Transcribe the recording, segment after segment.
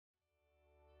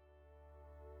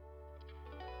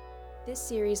This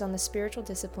series on the spiritual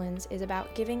disciplines is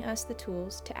about giving us the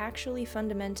tools to actually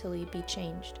fundamentally be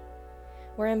changed.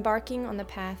 We're embarking on the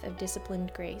path of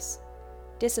disciplined grace.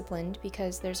 Disciplined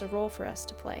because there's a role for us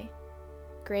to play.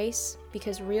 Grace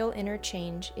because real inner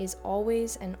change is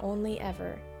always and only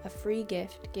ever a free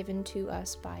gift given to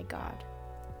us by God.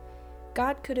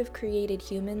 God could have created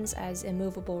humans as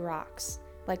immovable rocks,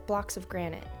 like blocks of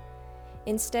granite.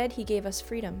 Instead, he gave us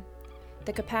freedom,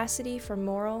 the capacity for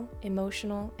moral,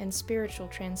 emotional, and spiritual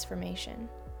transformation.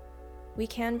 We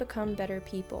can become better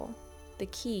people. The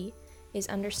key is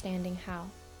understanding how.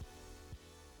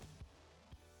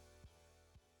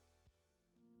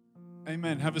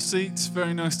 Amen. Have a seat. It's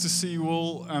very nice to see you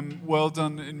all. Well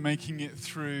done in making it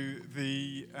through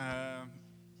the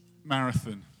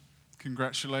marathon.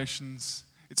 Congratulations.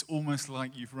 It's almost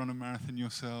like you've run a marathon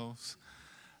yourselves.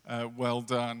 Well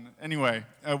done. Anyway,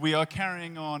 we are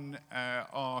carrying on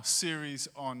our series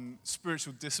on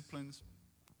spiritual disciplines.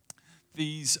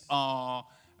 These are,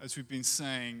 as we've been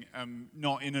saying,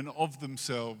 not in and of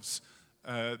themselves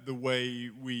the way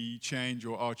we change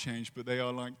or are changed, but they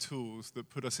are like tools that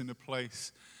put us in a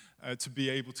place to be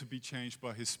able to be changed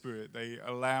by His Spirit. They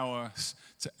allow us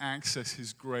to access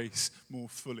His grace more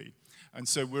fully. And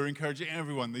so we're encouraging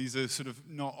everyone. These are sort of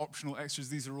not optional extras.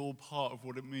 These are all part of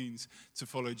what it means to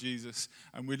follow Jesus.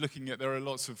 And we're looking at, there are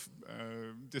lots of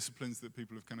disciplines that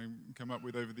people have kind of come up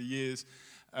with over the years.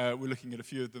 We're looking at a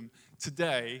few of them.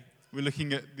 Today, we're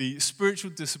looking at the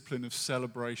spiritual discipline of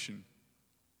celebration.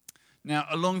 Now,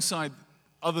 alongside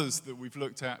others that we've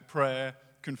looked at, prayer,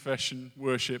 confession,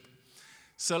 worship,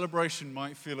 celebration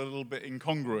might feel a little bit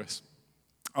incongruous.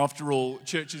 After all,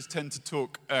 churches tend to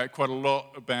talk quite a lot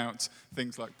about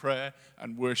things like prayer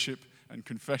and worship and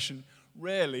confession.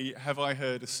 Rarely have I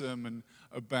heard a sermon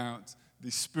about the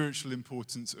spiritual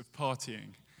importance of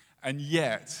partying. And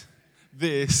yet,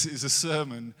 this is a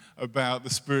sermon about the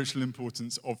spiritual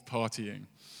importance of partying.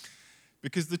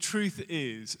 Because the truth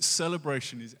is,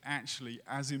 celebration is actually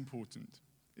as important,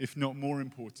 if not more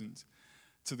important,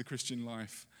 to the Christian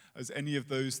life as any of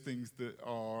those things that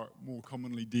are more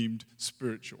commonly deemed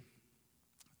spiritual.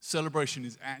 Celebration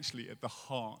is actually at the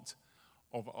heart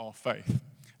of our faith.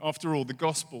 After all, the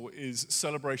gospel is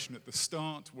celebration at the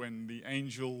start when the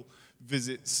angel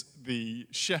visits the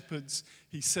shepherds.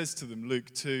 He says to them,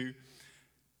 Luke 2,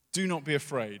 "Do not be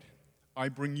afraid. I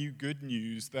bring you good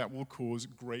news that will cause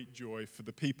great joy for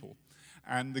the people."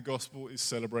 And the gospel is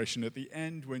celebration at the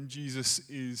end when Jesus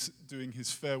is doing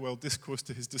his farewell discourse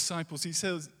to his disciples. He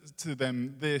says to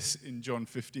them this in John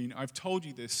 15, "I've told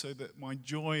you this so that my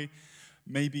joy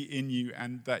may be in you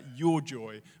and that your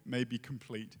joy may be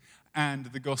complete." And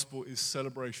the gospel is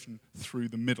celebration through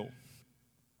the middle.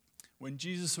 When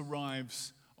Jesus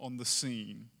arrives on the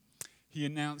scene, he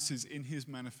announces in his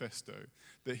manifesto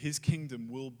that his kingdom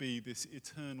will be this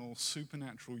eternal,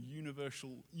 supernatural,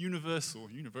 universal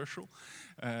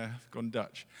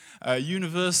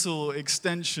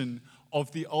extension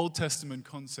of the Old Testament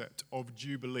concept of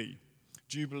Jubilee.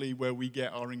 Jubilee, where we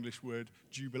get our English word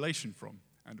jubilation from,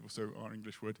 and also our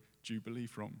English word jubilee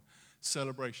from.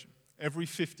 Celebration. Every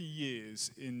 50 years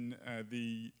in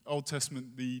the Old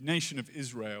Testament, the nation of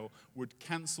Israel would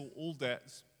cancel all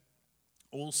debts.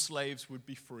 All slaves would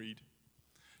be freed.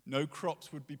 No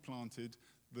crops would be planted.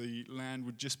 The land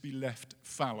would just be left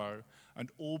fallow.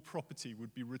 And all property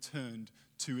would be returned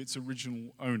to its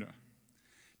original owner.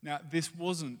 Now, this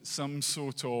wasn't some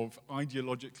sort of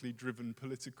ideologically driven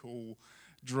political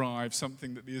drive,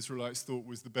 something that the Israelites thought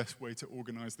was the best way to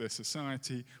organize their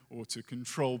society or to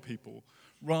control people.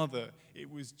 Rather,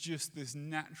 it was just this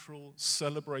natural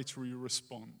celebratory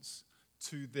response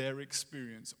to their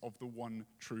experience of the one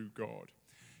true God.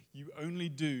 You only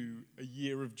do a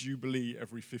year of Jubilee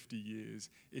every 50 years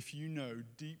if you know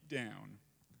deep down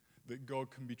that God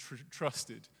can be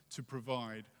trusted to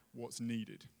provide what's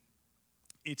needed.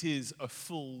 It is a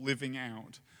full living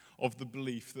out of the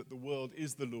belief that the world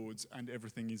is the Lord's and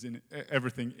everything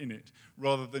in it,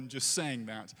 rather than just saying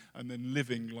that and then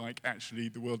living like actually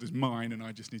the world is mine and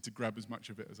I just need to grab as much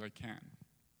of it as I can.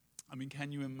 I mean,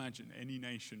 can you imagine any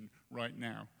nation right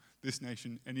now, this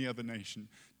nation, any other nation,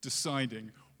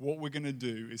 deciding what we're going to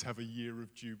do is have a year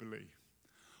of Jubilee?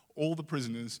 All the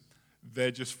prisoners,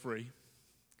 they're just free.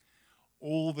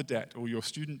 All the debt, all your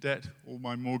student debt, all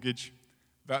my mortgage,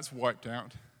 that's wiped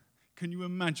out. Can you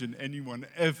imagine anyone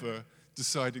ever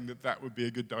deciding that that would be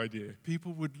a good idea?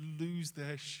 People would lose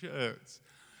their shirts.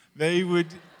 They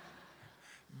would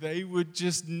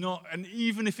just not, and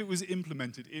even if it was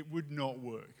implemented, it would not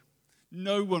work.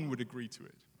 No one would agree to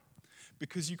it.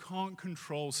 Because you can't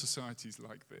control societies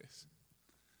like this.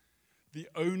 The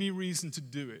only reason to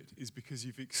do it is because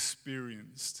you've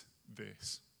experienced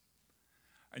this.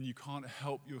 And you can't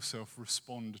help yourself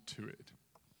respond to it.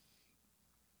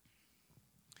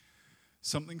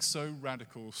 Something so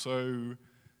radical, so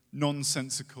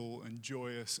nonsensical and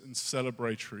joyous and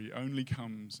celebratory only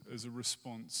comes as a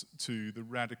response to the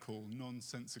radical,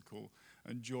 nonsensical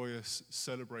and joyous,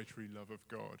 celebratory love of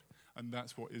God. And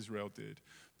that's what Israel did.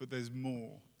 But there's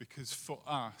more, because for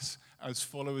us, as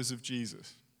followers of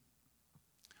Jesus,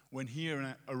 when he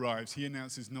arrives, he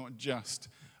announces not just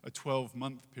a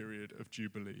 12-month period of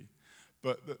Jubilee,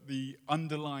 but that the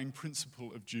underlying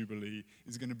principle of Jubilee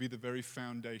is going to be the very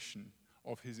foundation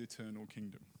of his eternal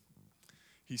kingdom.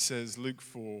 He says, Luke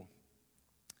 4,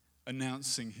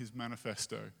 announcing his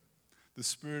manifesto, "The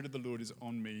Spirit of the Lord is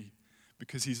on me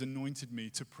because he's anointed me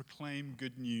to proclaim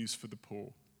good news for the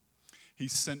poor. He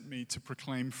sent me to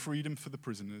proclaim freedom for the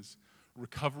prisoners,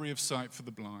 recovery of sight for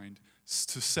the blind,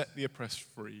 to set the oppressed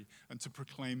free, and to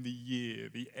proclaim the year,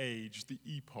 the age, the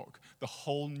epoch, the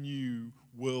whole new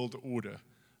world order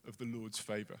of the Lord's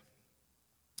favor."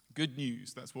 Good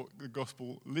news, that's what the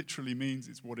gospel literally means.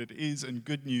 It's what it is, and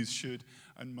good news should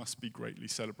and must be greatly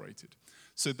celebrated.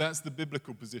 So that's the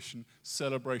biblical position.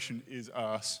 Celebration is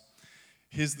us.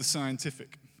 Here's the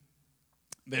scientific.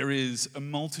 There is a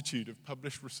multitude of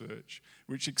published research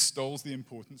which extols the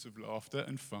importance of laughter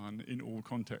and fun in all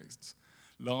contexts.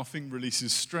 Laughing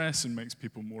releases stress and makes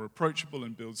people more approachable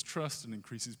and builds trust and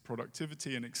increases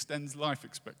productivity and extends life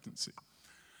expectancy.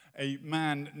 A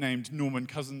man named Norman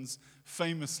Cousins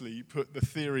famously put the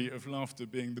theory of laughter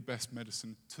being the best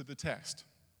medicine to the test.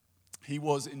 He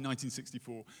was, in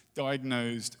 1964,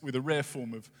 diagnosed with a rare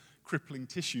form of crippling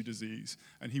tissue disease,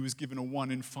 and he was given a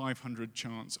 1 in 500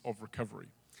 chance of recovery.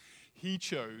 He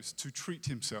chose to treat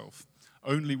himself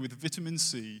only with vitamin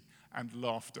C and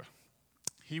laughter.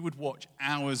 He would watch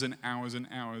hours and hours and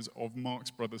hours of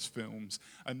Marx Brothers films,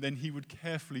 and then he would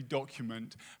carefully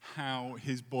document how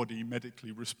his body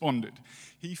medically responded.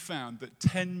 He found that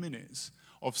 10 minutes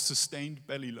of sustained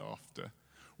belly laughter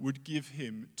would give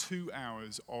him 2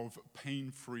 hours of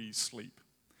pain-free sleep.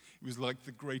 It was like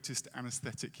the greatest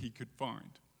anesthetic he could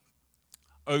find.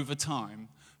 Over time,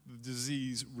 the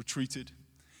disease retreated.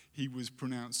 He was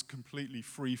pronounced completely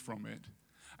free from it,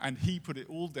 and he put it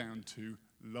all down to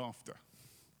laughter.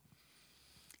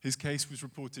 His case was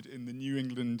reported in the New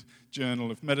England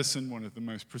Journal of Medicine, one of the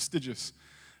most prestigious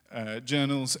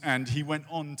journals, and he went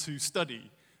on to study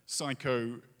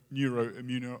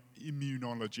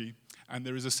psychoneuroimmunology, and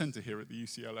there is a center here at the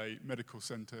UCLA Medical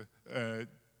Center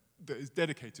that is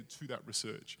dedicated to that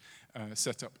research,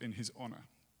 set up in his honor.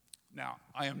 Now,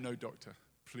 I am no doctor.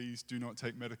 Please do not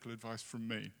take medical advice from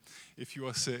me. If you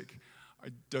are sick, I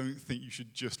don't think you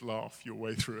should just laugh your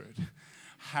way through it.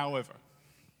 However,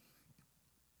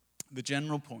 the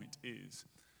general point is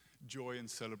joy and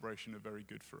celebration are very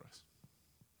good for us.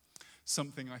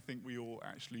 Something I think we all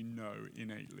actually know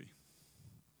innately.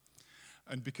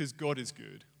 And because God is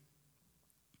good,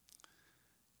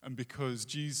 and because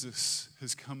Jesus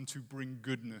has come to bring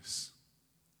goodness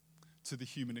to the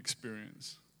human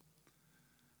experience,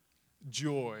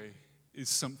 joy is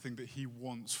something that he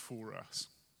wants for us,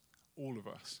 all of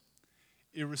us,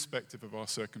 irrespective of our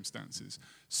circumstances.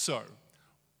 So,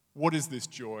 what is this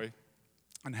joy,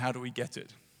 and how do we get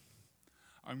it?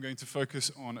 I'm going to focus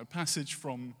on a passage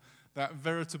from that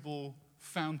veritable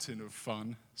fountain of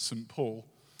fun, St. Paul,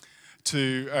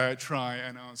 to try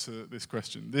and answer this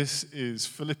question. This is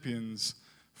Philippians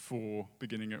 4,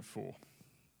 beginning at 4.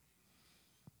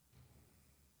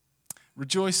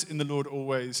 Rejoice in the Lord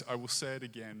always. I will say it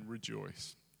again,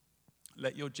 rejoice.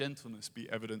 Let your gentleness be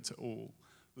evident to all.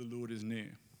 The Lord is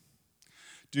near.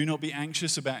 Do not be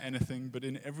anxious about anything, but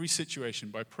in every situation,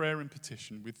 by prayer and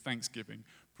petition, with thanksgiving,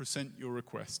 present your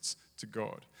requests to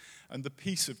God. And the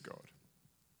peace of God,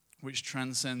 which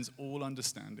transcends all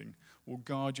understanding, will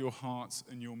guard your hearts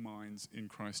and your minds in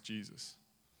Christ Jesus.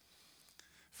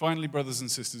 Finally, brothers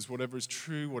and sisters, whatever is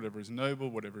true, whatever is noble,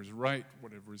 whatever is right,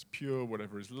 whatever is pure,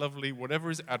 whatever is lovely, whatever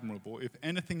is admirable, if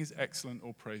anything is excellent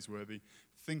or praiseworthy,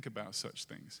 think about such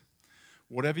things.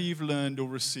 Whatever you've learned or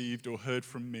received or heard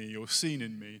from me or seen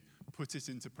in me, put it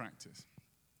into practice.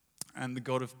 And the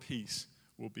God of peace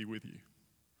will be with you.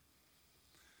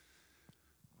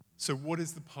 So what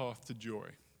is the path to joy?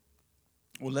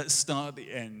 Well, let's start at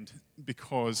the end,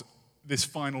 because this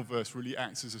final verse really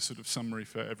acts as a sort of summary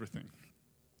for everything.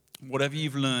 Whatever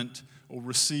you've learnt or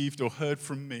received or heard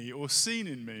from me or seen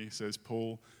in me, says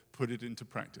Paul, put it into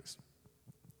practice.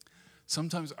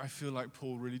 Sometimes I feel like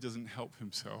Paul really doesn't help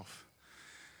himself.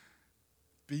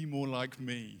 Be more like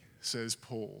me, says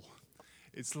Paul.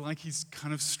 It's like he's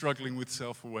kind of struggling with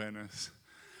self-awareness.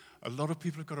 A lot of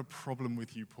people have got a problem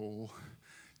with you, Paul.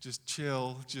 Just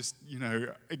chill, just,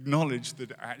 acknowledge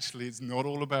that actually it's not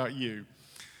all about you.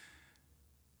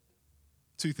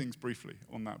 Two things briefly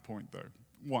on that point, though.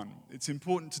 One, it's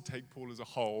important to take Paul as a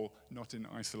whole, not in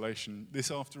isolation.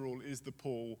 This, after all, is the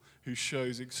Paul who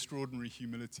shows extraordinary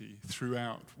humility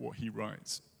throughout what he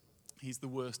writes. He's the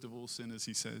worst of all sinners,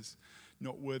 he says,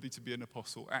 not worthy to be an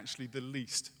apostle, actually the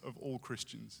least of all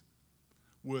Christians,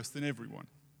 worse than everyone.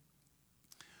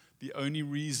 The only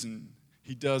reason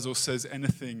he does or says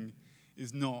anything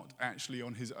is not actually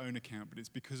on his own account, but it's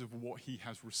because of what he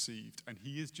has received. And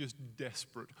he is just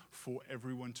desperate for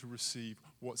everyone to receive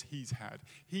what he's had.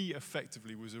 He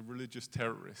effectively was a religious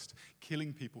terrorist,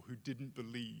 killing people who didn't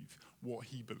believe what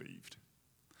he believed.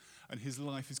 And his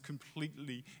life is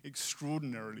completely,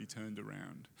 extraordinarily turned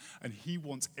around. And he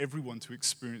wants everyone to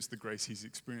experience the grace he's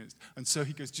experienced. And so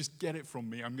he goes, just get it from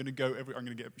me. I'm going to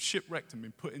get shipwrecked and be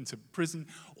put into prison,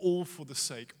 all for the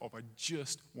sake of, I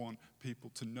just want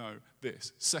people to know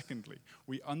this. Secondly,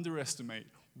 we underestimate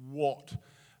what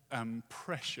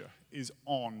pressure is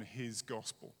on his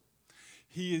gospel.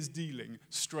 He is dealing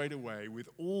straight away with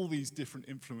all these different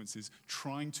influences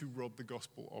trying to rob the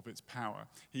gospel of its power.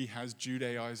 He has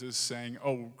Judaizers saying,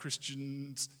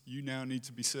 Christians, you now need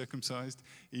to be circumcised.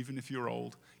 Even if you're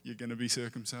old, you're going to be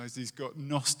circumcised. He's got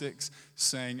Gnostics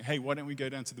saying, hey, why don't we go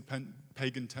down to the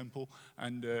pagan temple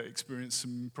and experience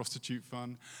some prostitute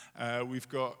fun? We've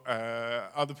got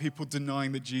other people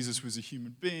denying that Jesus was a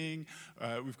human being.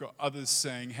 We've got others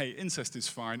saying, hey, incest is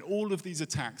fine. All of these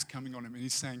attacks coming on him. And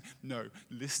he's saying, no,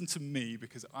 listen to me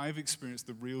because I've experienced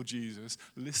the real Jesus.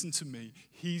 Listen to me.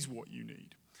 He's what you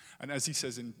need. And as he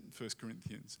says in 1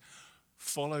 Corinthians,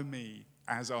 follow me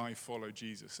as I follow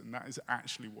Jesus. And that is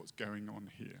actually what's going on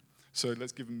here. So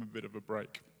let's give him a bit of a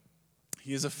break.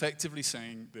 He is effectively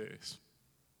saying this.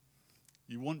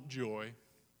 You want joy.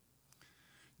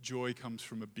 Joy comes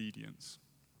from obedience.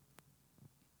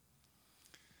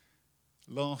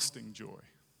 Lasting joy.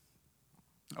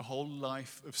 A whole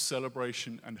life of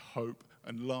celebration and hope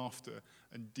and laughter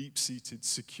and deep-seated,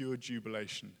 secure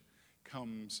jubilation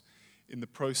comes in the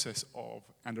process of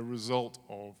and a result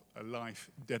of a life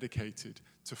dedicated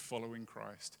to following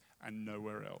Christ and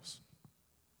nowhere else.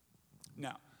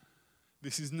 Now,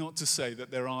 this is not to say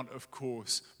that there aren't, of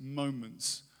course,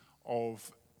 moments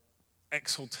of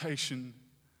exaltation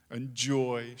and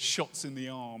joy, shots in the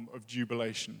arm of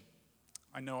jubilation.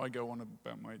 I know I go on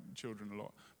about my children a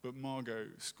lot, but Margot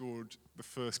scored the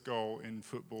first goal in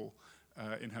football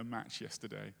in her match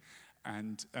yesterday,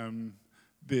 and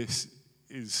this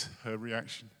is her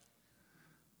reaction.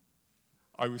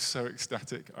 I was so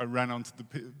ecstatic. I ran onto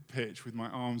the pitch with my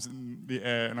arms in the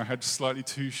air, and I had slightly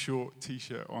too short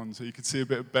T-shirt on, so you could see a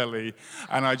bit of belly,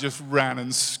 and I just ran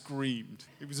and screamed.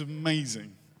 It was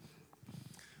amazing.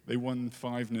 They won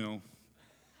 5-0.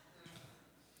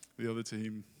 The other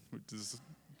team, which is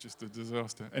just a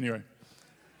disaster. Anyway,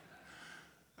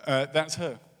 that's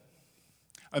her.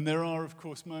 And there are, of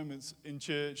course, moments in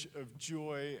church of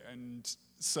joy and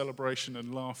celebration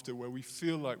and laughter where we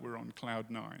feel like we're on cloud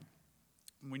 9.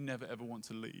 And we never, ever want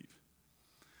to leave.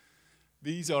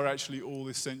 These are actually all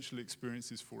essential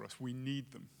experiences for us. We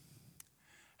need them.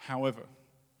 However,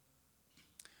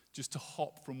 just to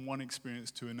hop from one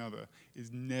experience to another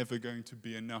is never going to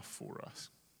be enough for us.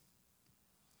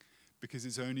 Because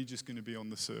it's only just going to be on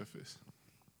the surface.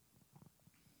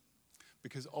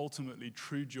 Because ultimately,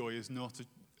 true joy is not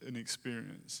an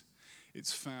experience.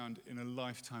 It's found in a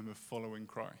lifetime of following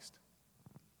Christ.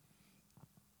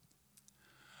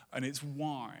 And it's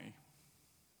why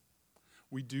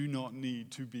we do not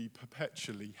need to be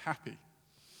perpetually happy.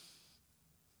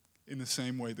 In the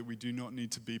same way that we do not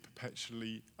need to be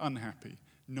perpetually unhappy,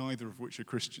 neither of which are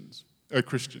Christian.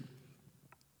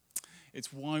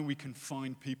 It's why we can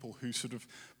find people who sort of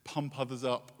pump others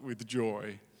up with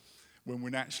joy when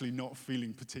we're actually not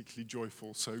feeling particularly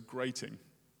joyful, so grating.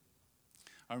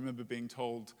 I remember being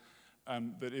told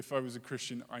that if I was a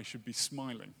Christian, I should be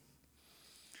smiling.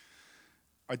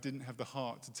 I didn't have the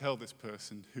heart to tell this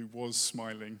person who was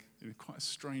smiling in quite a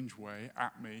strange way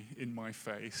at me in my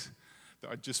face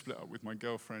that I'd just split up with my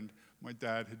girlfriend. My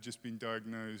dad had just been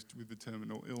diagnosed with a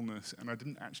terminal illness, and I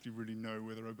didn't actually really know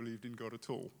whether I believed in God at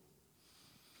all.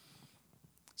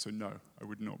 So no, I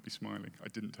would not be smiling. I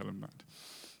didn't tell him that.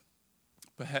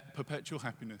 Perpetual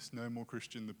happiness, no more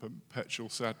Christian than perpetual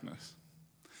sadness.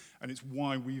 And it's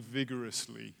why we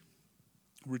vigorously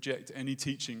reject any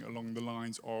teaching along the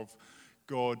lines of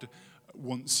God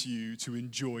wants you to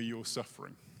enjoy your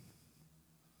suffering.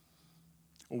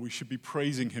 Or we should be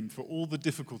praising him for all the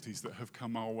difficulties that have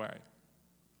come our way.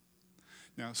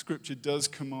 Now, Scripture does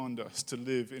command us to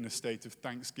live in a state of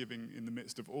thanksgiving in the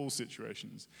midst of all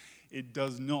situations. It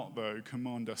does not, though,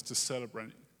 command us to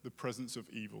celebrate the presence of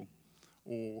evil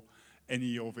or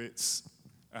any of its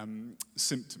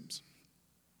symptoms.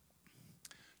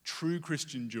 True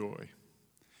Christian joy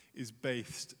is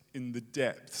based in the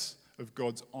depths of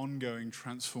God's ongoing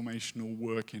transformational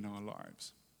work in our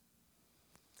lives.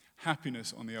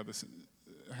 Happiness, on the other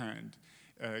hand,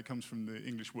 comes from the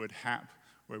English word hap,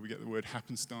 where we get the word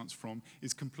happenstance from,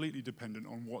 is completely dependent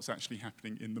on what's actually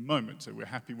happening in the moment. So we're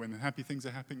happy when the happy things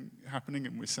are happening,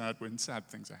 and we're sad when sad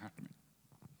things are happening.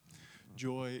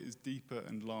 Joy is deeper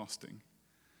and lasting,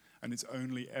 and it's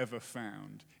only ever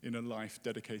found in a life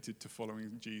dedicated to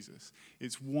following Jesus.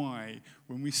 It's why,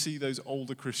 when we see those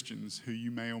older Christians who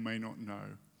you may or may not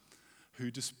know, who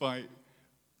despite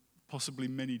possibly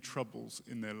many troubles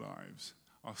in their lives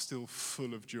are still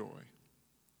full of joy,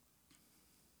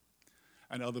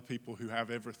 and other people who have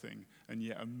everything and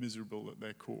yet are miserable at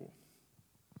their core.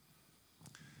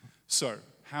 So,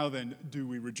 how then do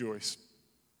we rejoice?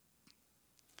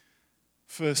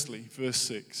 Firstly, verse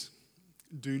 6,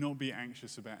 do not be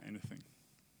anxious about anything.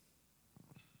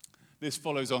 This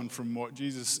follows on from what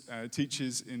Jesus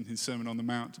teaches in his Sermon on the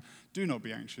Mount. Do not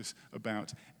be anxious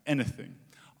about anything.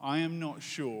 I am not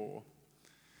sure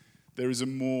there is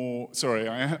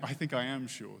I think I am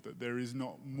sure that there is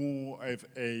not more of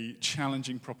a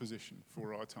challenging proposition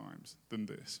for our times than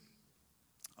this.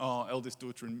 Our eldest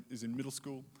daughter is in middle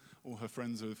school. All her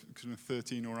friends are kind of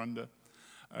 13 or under.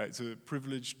 It's a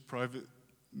privileged private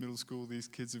middle school. These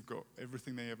kids have got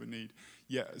everything they ever need.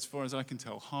 Yet, as far as I can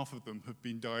tell, half of them have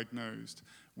been diagnosed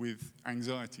with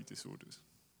anxiety disorders.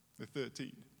 They're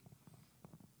 13.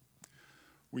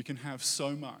 We can have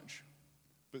so much,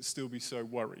 but still be so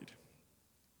worried.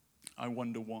 I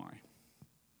wonder why.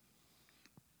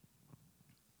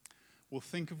 Well,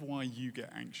 think of why you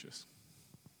get anxious.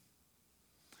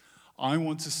 I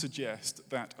want to suggest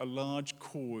that a large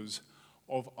cause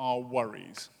of our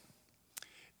worries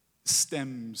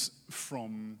stems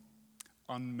from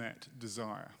unmet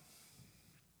desire.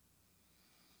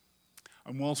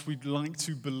 And whilst we'd like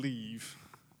to believe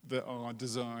that our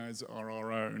desires are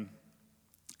our own,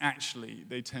 actually,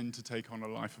 they tend to take on a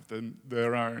life of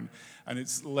their own, and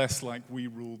it's less like we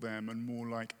rule them and more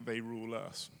like they rule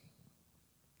us.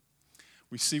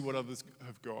 We see what others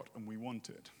have got and we want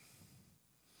it.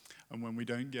 And when we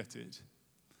don't get it,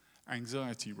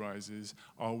 anxiety rises.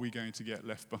 Are we going to get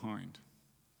left behind?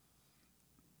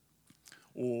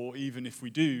 Or even if we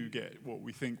do get what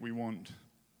we think we want,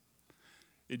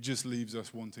 it just leaves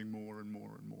us wanting more and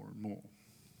more and more and more.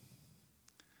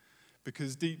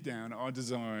 Because deep down, our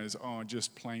desires are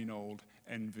just plain old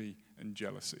envy and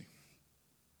jealousy.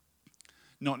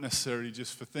 Not necessarily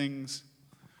just for things,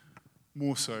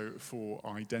 more so for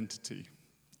identity.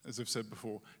 As I've said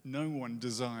before, no one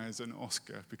desires an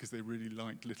Oscar because they really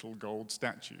like little gold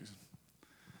statues.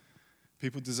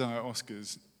 People desire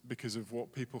Oscars because of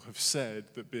what people have said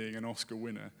that being an Oscar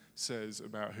winner says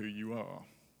about who you are.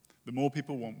 The more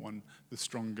people want one, the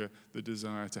stronger the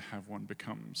desire to have one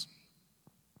becomes.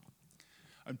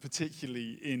 And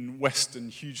particularly in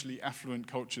Western, hugely affluent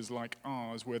cultures like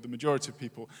ours, where the majority of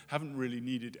people haven't really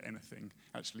needed anything,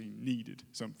 actually needed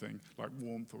something like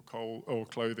warmth or coal or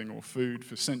clothing or food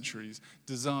for centuries,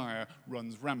 desire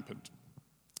runs rampant.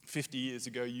 50 years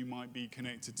ago, you might be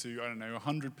connected to,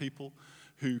 100 people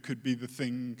who could be the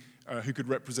thing, who could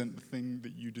represent the thing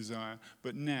that you desire.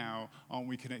 But now, aren't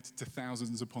we connected to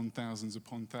thousands upon thousands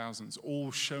upon thousands,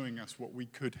 all showing us what we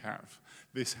could have?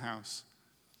 This house,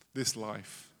 this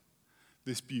life,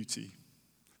 this beauty,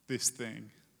 this thing,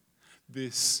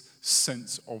 this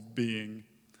sense of being,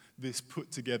 this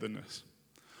put-togetherness.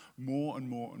 More and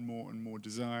more and more and more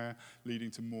desire,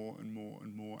 leading to more and more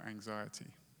and more anxiety.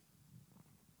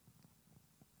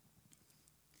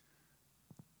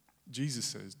 Jesus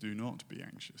says, do not be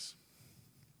anxious.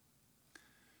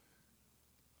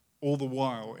 All the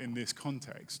while, in this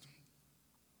context,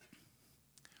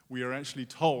 we are actually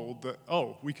told that,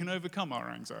 we can overcome our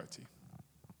anxiety.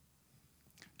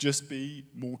 Just be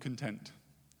more content.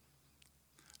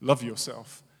 Love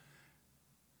yourself.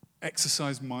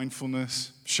 Exercise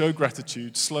mindfulness. Show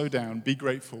gratitude. Slow down. Be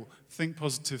grateful. Think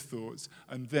positive thoughts.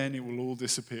 And then it will all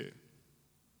disappear.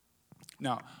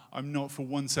 Now, I'm not for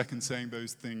 1 second saying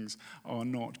those things are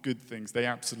not good things. They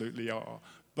absolutely are.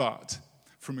 But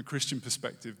from a Christian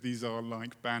perspective, these are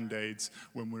like Band-Aids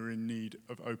when we're in need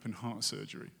of open heart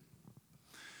surgery.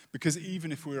 Because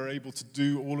even if we are able to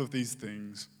do all of these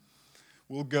things,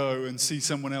 we'll go and see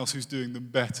someone else who's doing them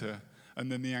better,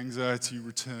 and then the anxiety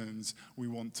returns. We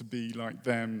want to be like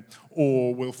them,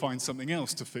 or we'll find something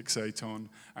else to fixate on,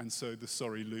 and so the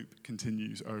sorry loop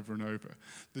continues over and over.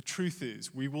 The truth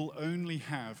is, we will only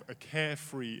have a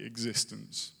carefree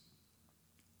existence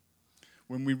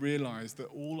when we realize that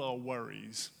all our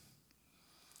worries,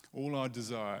 all our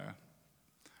desire,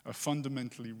 are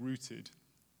fundamentally rooted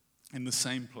in the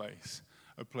same place,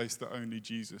 a place that only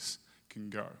Jesus can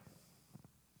go.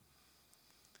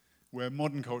 Where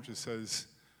modern culture says,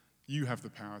 you have the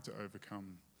power to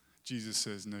overcome, Jesus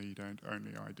says, no, you don't,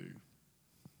 only I do.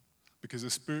 Because a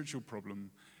spiritual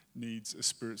problem needs a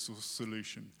spiritual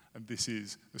solution, and this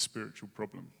is a spiritual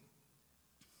problem.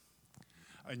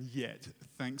 And yet,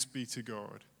 thanks be to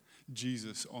God,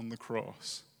 Jesus on the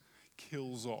cross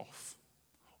kills off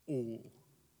all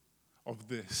of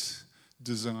this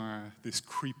desire, this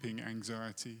creeping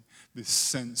anxiety, this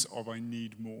sense of I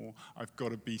need more, I've got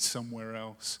to be somewhere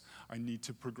else, I need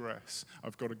to progress,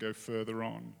 I've got to go further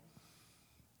on.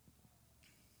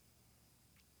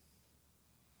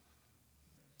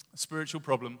 A spiritual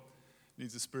problem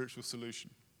needs a spiritual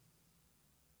solution.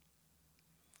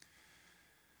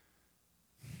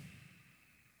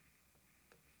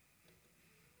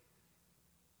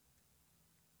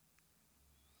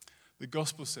 The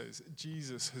gospel says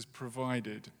Jesus has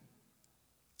provided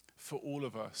for all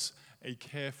of us a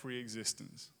carefree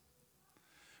existence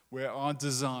where our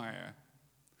desire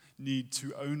need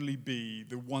to only be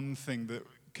the one thing that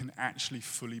can actually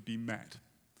fully be met,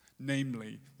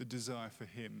 namely the desire for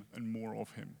him and more of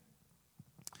him.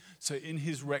 So in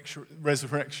his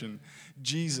resurrection,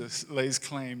 Jesus lays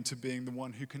claim to being the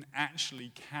one who can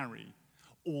actually carry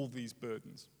all these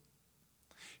burdens.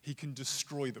 He can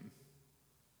destroy them.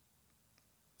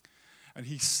 And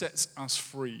he sets us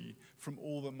free from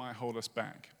all that might hold us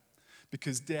back.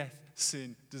 Because death,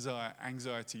 sin, desire,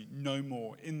 anxiety, no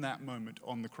more in that moment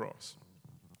on the cross.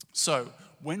 So,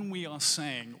 when we are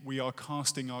saying we are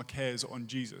casting our cares on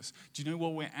Jesus, do you know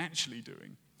what we're actually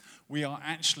doing? We are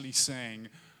actually saying,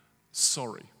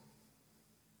 sorry.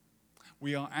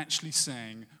 We are actually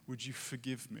saying, would you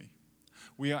forgive me?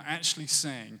 We are actually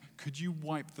saying, could you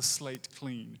wipe the slate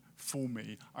clean for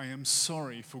me? I am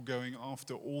sorry for going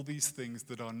after all these things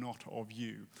that are not of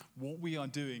you. What we are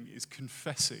doing is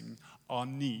confessing our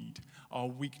need, our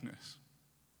weakness.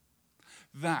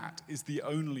 That is the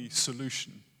only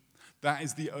solution. That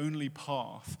is the only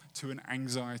path to an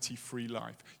anxiety-free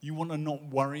life. You want to not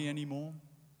worry anymore?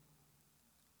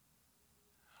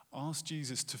 Ask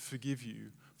Jesus to forgive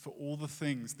you for all the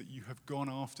things that you have gone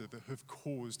after that have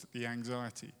caused the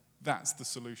anxiety. That's the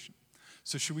solution.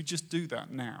 So should we just do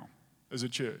that now as a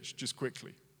church, just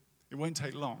quickly? It won't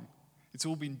take long. It's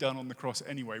all been done on the cross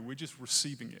anyway. We're just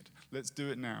receiving it. Let's do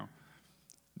it now.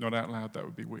 Not out loud, that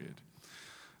would be weird.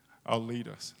 I'll lead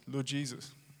us. Lord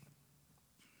Jesus,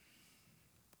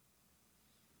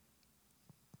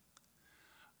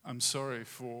 I'm sorry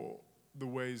for the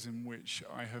ways in which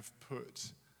I have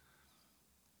put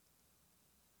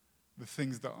the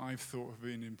things that I've thought have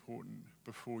been important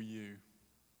before you.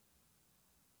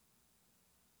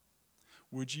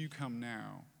 Would you come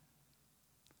now,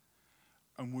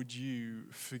 and would you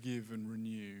forgive and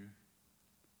renew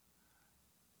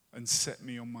and set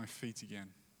me on my feet again?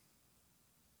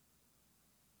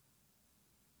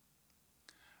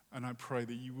 And I pray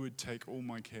that you would take all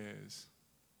my cares,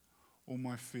 all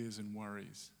my fears and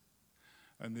worries,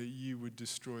 and that you would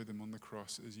destroy them on the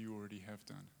cross as you already have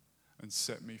done, and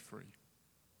set me free.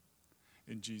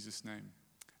 In Jesus' name,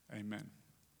 amen.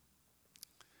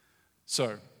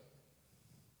 So,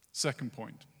 second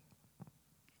point.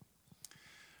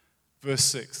 Verse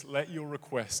 6, let your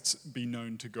requests be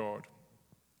known to God.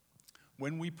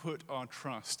 When we put our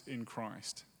trust in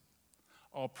Christ,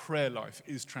 our prayer life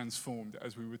is transformed,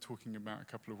 as we were talking about a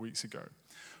couple of weeks ago.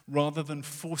 Rather than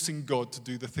forcing God to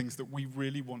do the things that we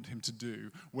really want him to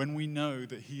do, when we know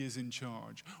that he is in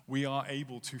charge, we are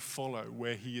able to follow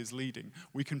where he is leading.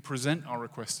 We can present our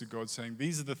requests to God saying,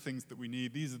 these are the things that we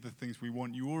need, these are the things we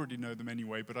want, you already know them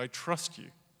anyway, but I trust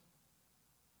you.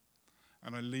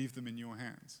 And I leave them in your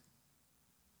hands.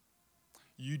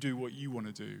 You do what you want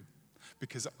to do,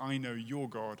 because I know you're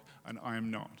God and I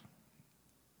am not.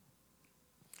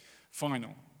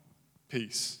 Final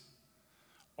piece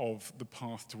of the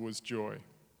path towards joy.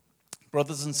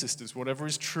 Brothers and sisters, whatever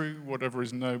is true, whatever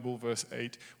is noble, verse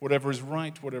 8, whatever is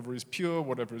right, whatever is pure,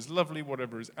 whatever is lovely,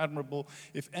 whatever is admirable,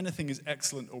 if anything is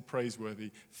excellent or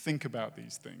praiseworthy, think about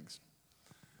these things.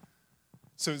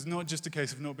 So it's not just a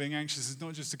case of not being anxious, it's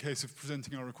not just a case of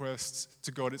presenting our requests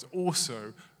to God, it's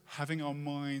also having our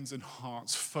minds and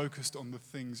hearts focused on the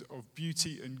things of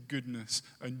beauty and goodness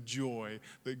and joy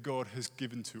that God has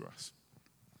given to us.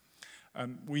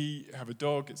 We have a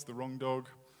dog. It's the wrong dog.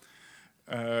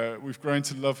 We've grown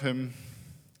to love him.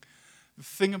 The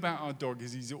thing about our dog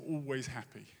is he's always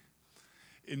happy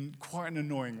in quite an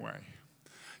annoying way.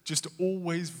 Just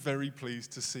always very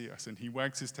pleased to see us. And he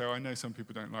wags his tail. I know some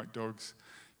people don't like dogs,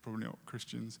 probably not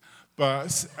Christians,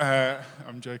 but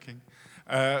I'm joking.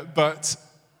 But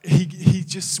he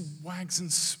just wags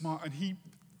and smiles. And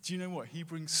do you know what? He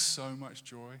brings so much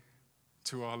joy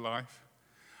to our life.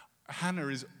 Hannah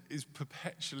is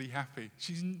perpetually happy.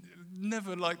 She's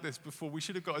never like this before. We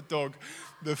should have got a dog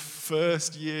the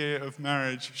first year of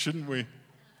marriage, shouldn't we?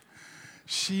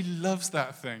 She loves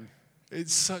that thing.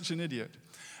 It's such an idiot.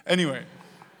 Anyway,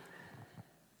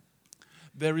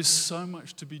 there is so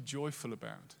much to be joyful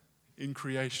about in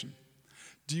creation.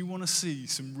 Do you want to see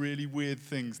some really weird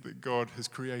things that God has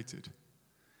created?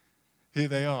 Here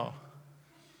they are.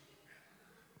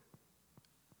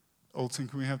 Alton,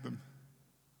 can we have them?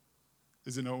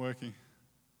 Is it not working?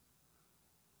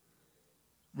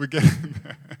 We're getting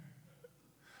there.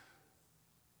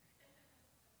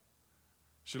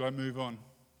 Shall I move on?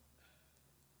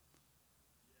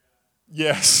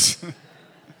 Yes.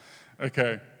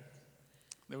 Okay.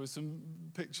 There were some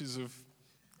pictures of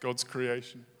God's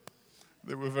creation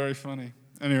that were very funny.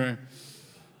 Anyway.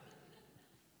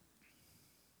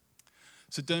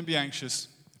 So don't be anxious.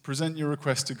 Present your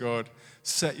request to God.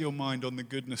 Set your mind on the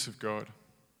goodness of God.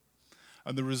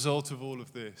 And the result of all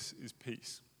of this is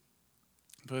peace.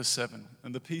 Verse 7,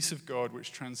 and the peace of God,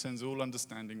 which transcends all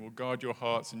understanding, will guard your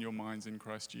hearts and your minds in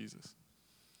Christ Jesus.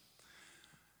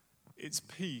 It's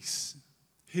peace,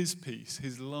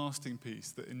 his lasting peace,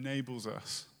 that enables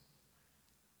us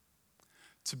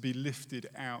to be lifted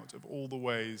out of all the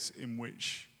ways in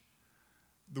which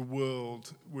the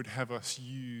world would have us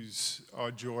use our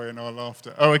joy and our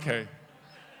laughter. Oh, okay.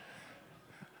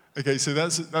 Okay, so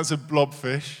that's a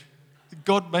blobfish.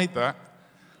 God made that.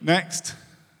 Next.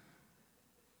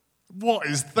 What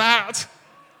is that?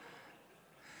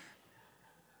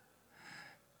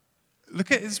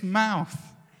 Look at his mouth.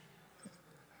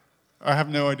 I have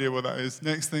no idea what that is.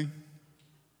 Next thing.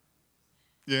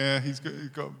 Yeah, he's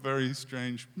got a very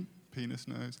strange penis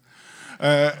nose.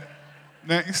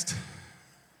 Next.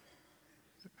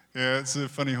 Yeah, it's a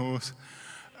funny horse.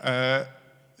 It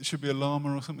should be a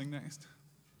llama or something next.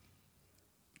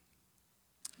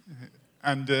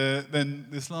 And then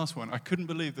this last one. I couldn't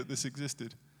believe that this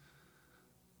existed.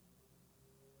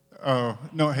 Oh,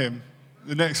 not him.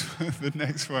 The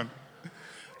next one.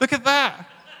 Look at that.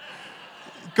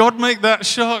 God make that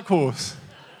shark horse.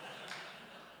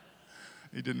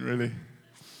 He didn't really.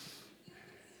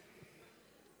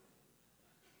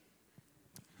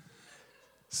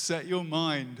 Set your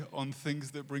mind on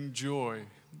things that bring joy,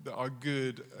 that are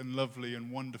good and lovely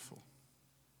and wonderful,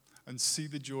 and see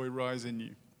the joy rise in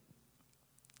you.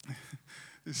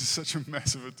 This is such a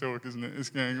mess of a talk, isn't it? It's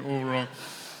going all wrong.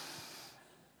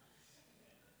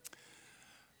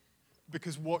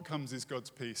 Because what comes is God's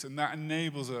peace, and that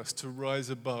enables us to rise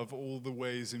above all the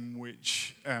ways in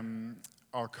which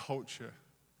our culture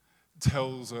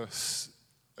tells us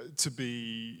to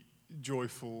be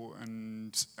joyful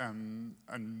and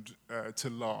to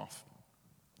laugh.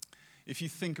 If you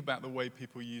think about the way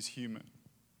people use humor,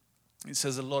 it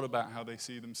says a lot about how they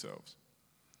see themselves.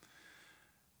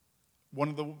 One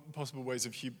of the possible ways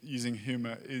of using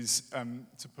humor is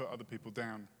to put other people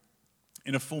down.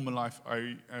 In a former life,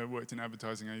 I worked in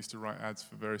advertising. I used to write ads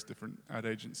for various different ad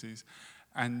agencies.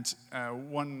 And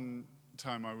one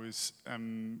time I was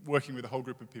working with a whole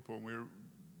group of people, and we were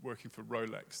working for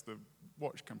Rolex, the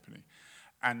watch company.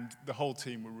 And the whole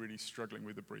team were really struggling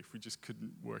with the brief. We just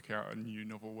couldn't work out a new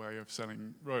novel way of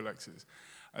selling Rolexes.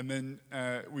 And then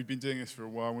we'd been doing this for a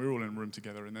while, and we were all in a room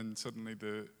together, and then suddenly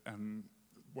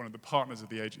one of the partners of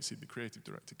the agency, the creative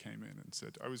director, came in and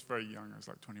said, I was very young, I was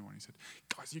like 21, he said,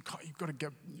 guys, you've got to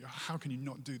get, how can you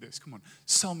not do this? Come on,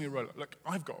 sell me a Rolex. Look,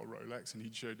 I've got a Rolex, and he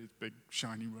showed his big,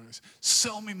 shiny Rolex.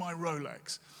 Sell me my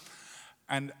Rolex.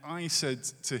 And I said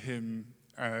to him,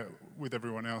 with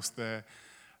everyone else there,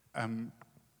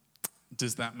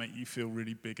 does that make you feel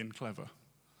really big and clever?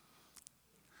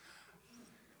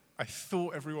 I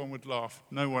thought everyone would laugh.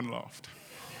 No one laughed.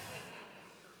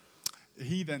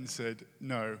 He then said,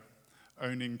 no,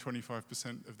 owning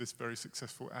 25% of this very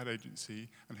successful ad agency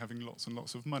and having lots and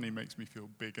lots of money makes me feel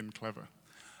big and clever.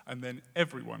 And then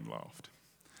everyone laughed.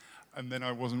 And then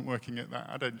I wasn't working at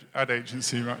that ad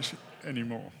agency much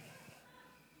anymore.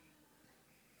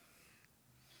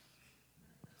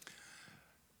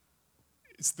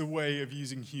 It's the way of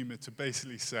using humor to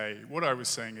basically say, what I was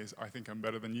saying is, I think I'm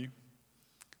better than you.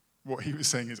 What he was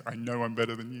saying is, I know I'm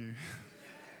better than you.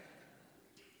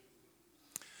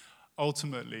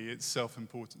 ultimately it's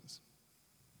self-importance.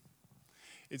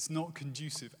 It's not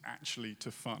conducive actually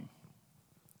to fun.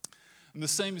 And the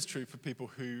same is true for people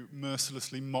who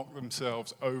mercilessly mock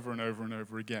themselves over and over and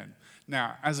over again.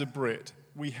 Now, as a Brit,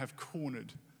 we have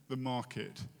cornered the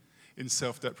market in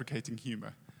self-deprecating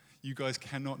humor. You guys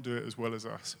cannot do it as well as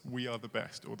us. We are the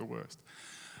best or the worst.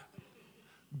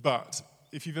 But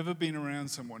if you've ever been around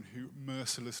someone who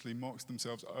mercilessly mocks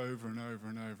themselves over and over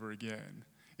and over again,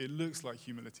 it looks like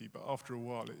humility, but after a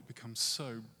while it becomes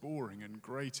so boring and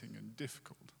grating and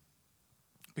difficult.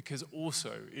 Because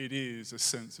also it is a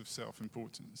sense of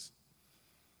self-importance.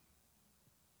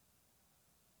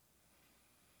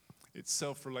 It's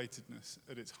self-relatedness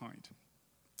at its height.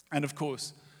 And of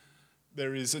course,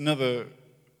 there is another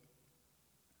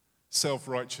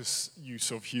self-righteous use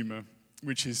of humor,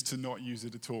 which is to not use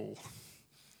it at all.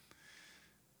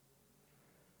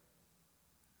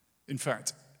 In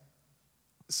fact,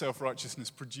 self-righteousness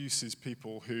produces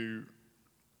people who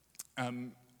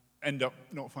end up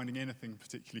not finding anything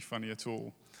particularly funny at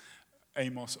all.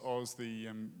 Amos Oz, the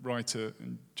writer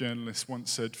and journalist,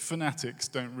 once said, "Fanatics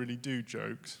don't really do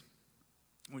jokes,"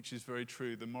 which is very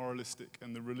true. The moralistic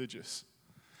and the religious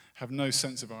have no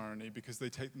sense of irony because they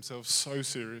take themselves so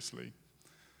seriously.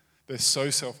 They're so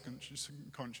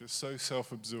self-conscious, so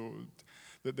self-absorbed,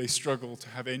 that they struggle to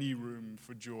have any room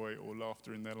for joy or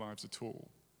laughter in their lives at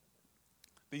all.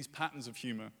 These patterns of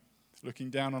humor, looking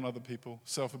down on other people,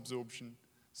 self-absorption,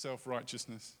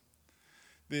 self-righteousness,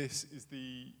 this is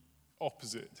the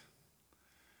opposite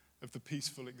of the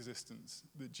peaceful existence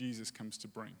that Jesus comes to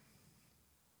bring.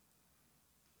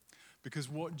 Because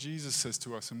what Jesus says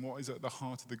to us and what is at the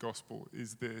heart of the gospel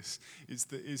is this, it's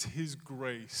that it's his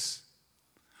grace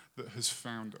that has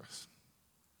found us.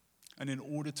 And in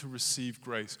order to receive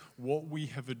grace, what we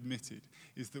have admitted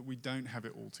is that we don't have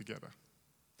it all together,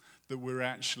 that we're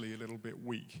actually a little bit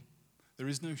weak. There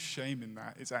is no shame in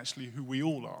that. It's actually who we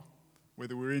all are,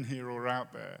 whether we're in here or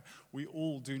out there. We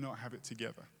all do not have it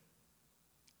together.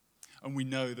 And we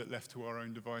know that left to our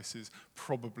own devices,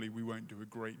 probably we won't do a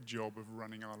great job of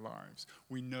running our lives.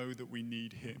 We know that we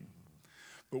need him.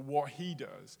 But what he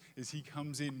does is he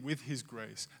comes in with his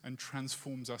grace and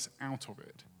transforms us out of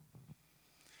it.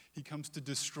 He comes to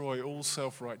destroy all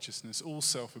self-righteousness, all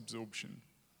self-absorption.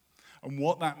 And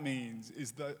what that means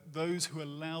is that those who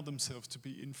allow themselves to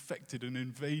be infected and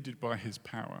invaded by his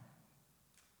power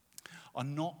are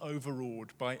not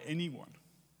overawed by anyone,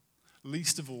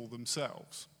 least of all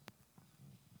themselves.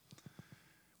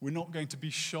 We're not going to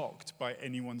be shocked by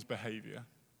anyone's behavior,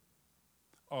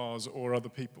 ours or other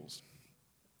people's.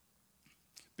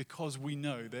 Because we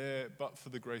know there, but for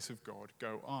the grace of God,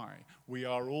 go I. We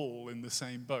are all in the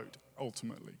same boat,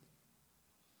 ultimately.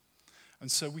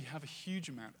 And so we have a huge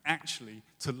amount, actually,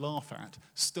 to laugh at,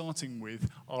 starting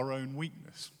with our own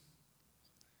weakness.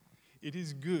 It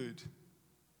is good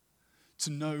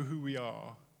to know who we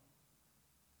are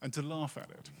and to laugh at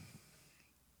it.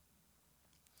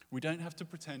 We don't have to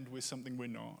pretend we're something we're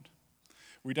not.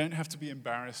 We don't have to be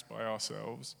embarrassed by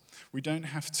ourselves. We don't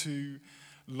have to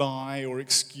lie or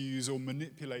excuse or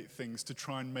manipulate things to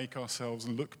try and make ourselves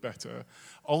look better.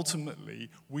 Ultimately,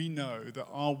 we know that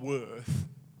our worth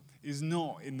is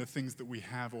not in the things that we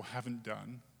have or haven't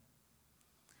done.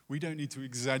 We don't need to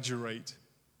exaggerate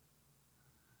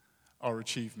our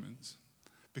achievements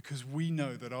because we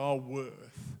know that our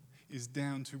worth is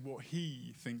down to what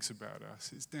he thinks about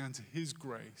us. It's down to his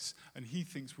grace, and he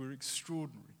thinks we're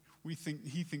extraordinary.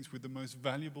 He thinks we're the most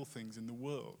valuable things in the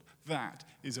world. That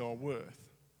is our worth.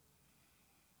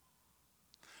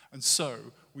 And so,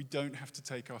 we don't have to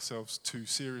take ourselves too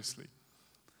seriously.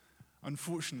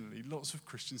 Unfortunately, lots of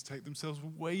Christians take themselves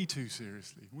way too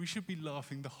seriously. We should be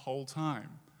laughing the whole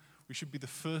time. We should be the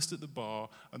first at the bar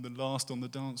and the last on the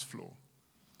dance floor.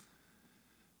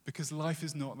 Because life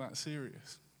is not that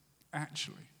serious,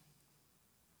 actually.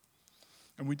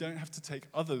 And we don't have to take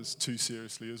others too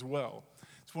seriously as well.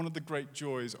 It's one of the great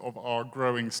joys of our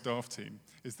growing staff team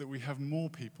is that we have more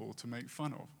people to make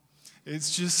fun of.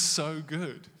 It's just so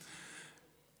good.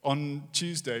 On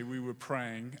Tuesday, we were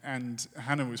praying, and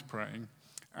Hannah was praying,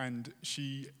 and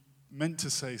she meant to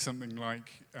say something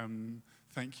like,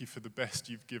 thank you for the best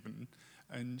you've given,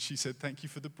 and she said, thank you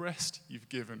for the breast you've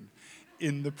given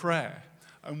in the prayer.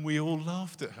 And we all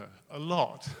laughed at her a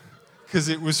lot, because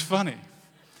it was funny.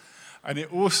 And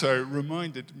it also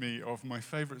reminded me of my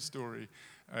favorite story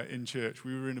in church.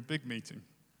 We were in a big meeting.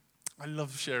 I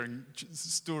love sharing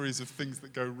stories of things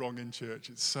that go wrong in church.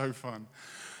 It's so fun.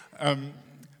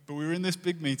 But we were in this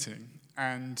big meeting,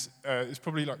 and it's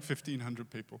probably like 1,500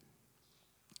 people.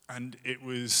 And it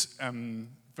was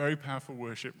very powerful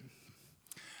worship.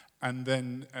 And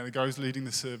then the guy who's leading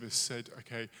the service said,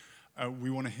 okay, we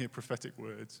want to hear prophetic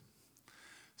words.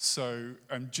 So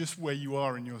just where you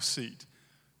are in your seat,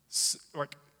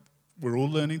 like we're all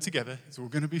learning together. It's all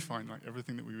going to be fine, like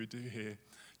everything that we would do here.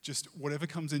 Just whatever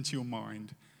comes into your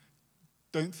mind,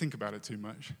 don't think about it too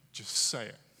much. Just say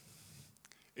it.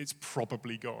 It's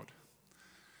probably God.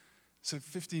 So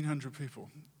 1,500 people,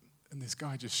 and this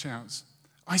guy just shouts,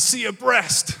 I see a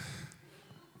breast.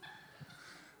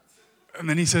 And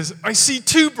then he says, I see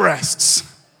 2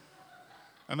 breasts.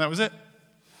 And that was it.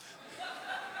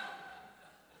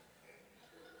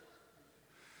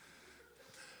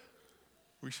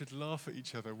 We should laugh at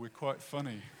each other. We're quite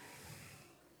funny.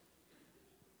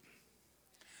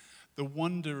 The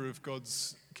wonder of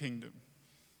God's kingdom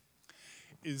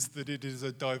is that it is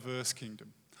a diverse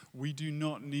kingdom. We do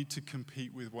not need to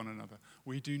compete with one another.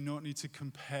 We do not need to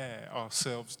compare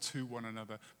ourselves to one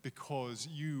another because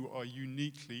you are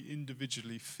uniquely,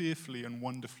 individually, fearfully and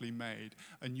wonderfully made,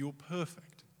 and you're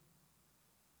perfect,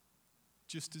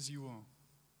 just as you are,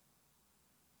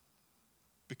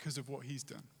 because of what he's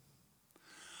done.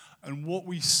 And what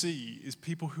we see is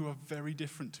people who are very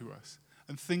different to us,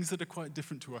 and things that are quite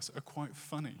different to us are quite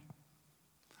funny.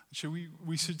 So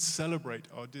we should celebrate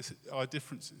our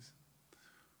differences.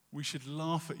 We should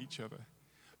laugh at each other,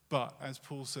 but as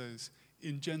Paul says,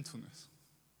 in gentleness.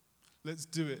 Let's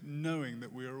do it knowing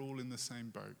that we are all in the same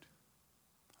boat,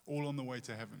 all on the way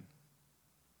to heaven,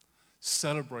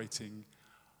 celebrating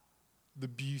the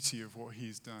beauty of what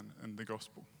he's done and the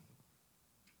gospel.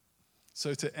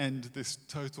 So to end this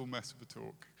total mess of a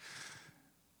talk,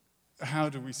 how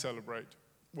do we celebrate?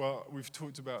 Well, we've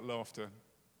talked about laughter.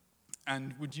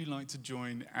 And would you like to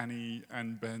join Annie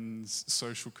and Ben's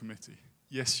social committee?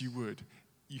 Yes, you would.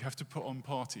 You have to put on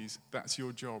parties. That's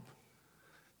your job.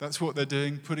 That's what they're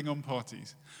doing, putting on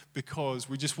parties, because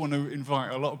we just want to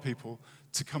invite a lot of people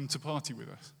to come to party with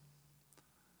us.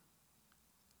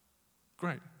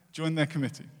 Great. Join their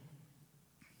committee.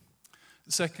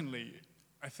 Secondly,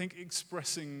 I think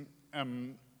expressing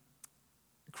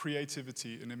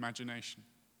creativity and imagination.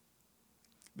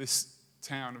 This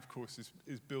town, of course,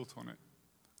 is built on it.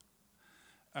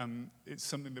 It's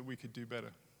something that we could do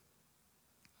better.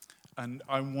 And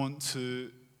I want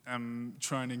to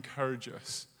try and encourage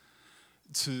us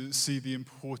to see the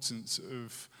importance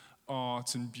of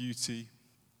art and beauty,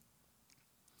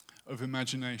 of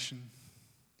imagination,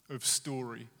 of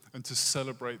story, and to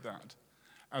celebrate that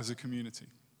as a community.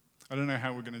 I don't know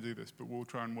how we're going to do this, but we'll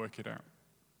try and work it out.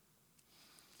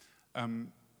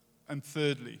 And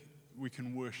thirdly, we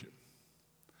can worship.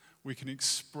 We can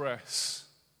express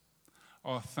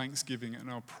our thanksgiving and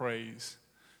our praise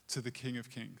to the King of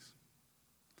Kings.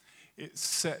 It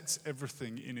sets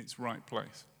everything in its right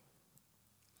place.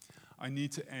 I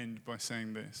need to end by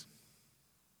saying this.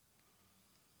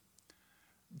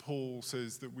 Paul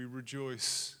says that we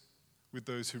rejoice with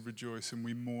those who rejoice and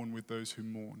we mourn with those who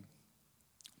mourn.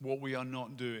 What we are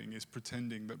not doing is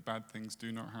pretending that bad things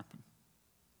do not happen.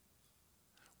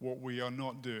 What we are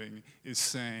not doing is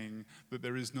saying that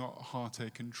there is not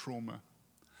heartache and trauma,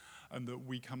 and that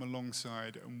we come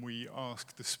alongside and we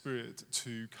ask the Spirit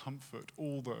to comfort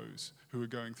all those who are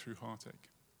going through heartache.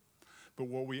 But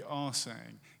what we are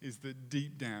saying is that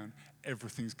deep down,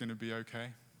 everything's going to be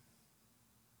okay.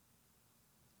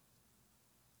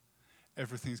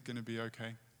 Everything's going to be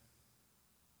okay.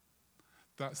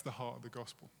 That's the heart of the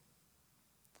gospel.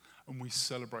 And we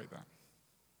celebrate that.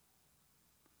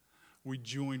 We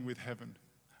join with heaven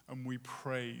and we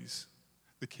praise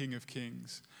the King of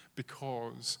Kings,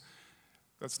 because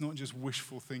that's not just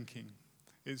wishful thinking.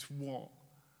 It's what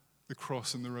the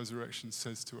cross and the resurrection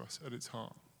says to us at its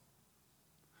heart.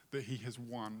 That he has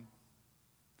won.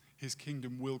 His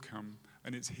kingdom will come,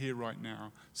 and it's here right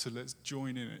now. So let's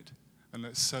join in it and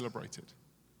let's celebrate it.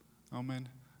 Amen.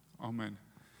 Amen.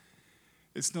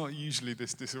 It's not usually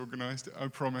this disorganized, I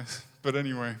promise. But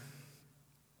anyway,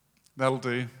 that'll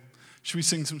do. Should we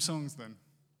sing some songs then?